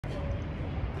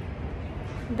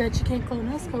Bet you can't clone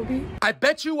us, Coby. I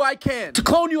bet you I can. To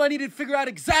clone you, I needed to figure out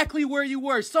exactly where you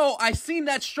were. So I seen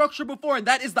that structure before, and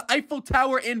that is the Eiffel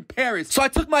Tower in Paris. So I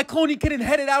took my cloning kit and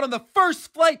headed out on the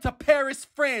first flight to Paris,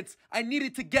 France. I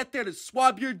needed to get there to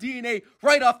swab your DNA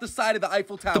right off the side of the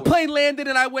Eiffel Tower. The plane landed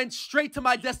and I went straight to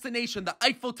my destination, the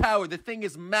Eiffel Tower. The thing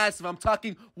is massive. I'm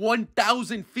talking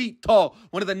 1,000 feet tall.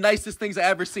 One of the nicest things I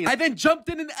ever seen. I then jumped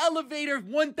in an elevator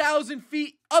 1,000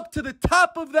 feet up to the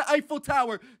top of the Eiffel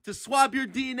Tower to swab your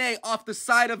DNA off the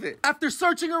side of it. After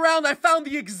searching around, I found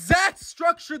the exact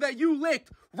structure that you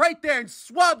licked right there and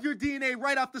swabbed your DNA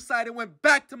right off the side and went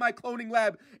back to my cloning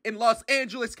lab in Los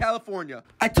Angeles, California.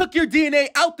 I took your DNA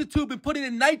out the tube and put it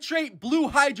in nitrate blue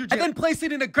hydrogen. I then placed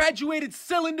it in a graduated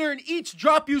cylinder, and each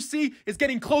drop you see is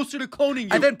getting closer to cloning you.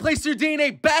 I then placed your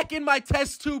DNA back in my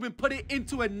test tube and put it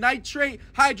into a nitrate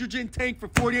hydrogen tank for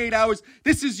 48 hours.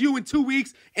 This is you in 2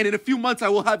 weeks, and in a few months I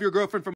will have your girlfriend from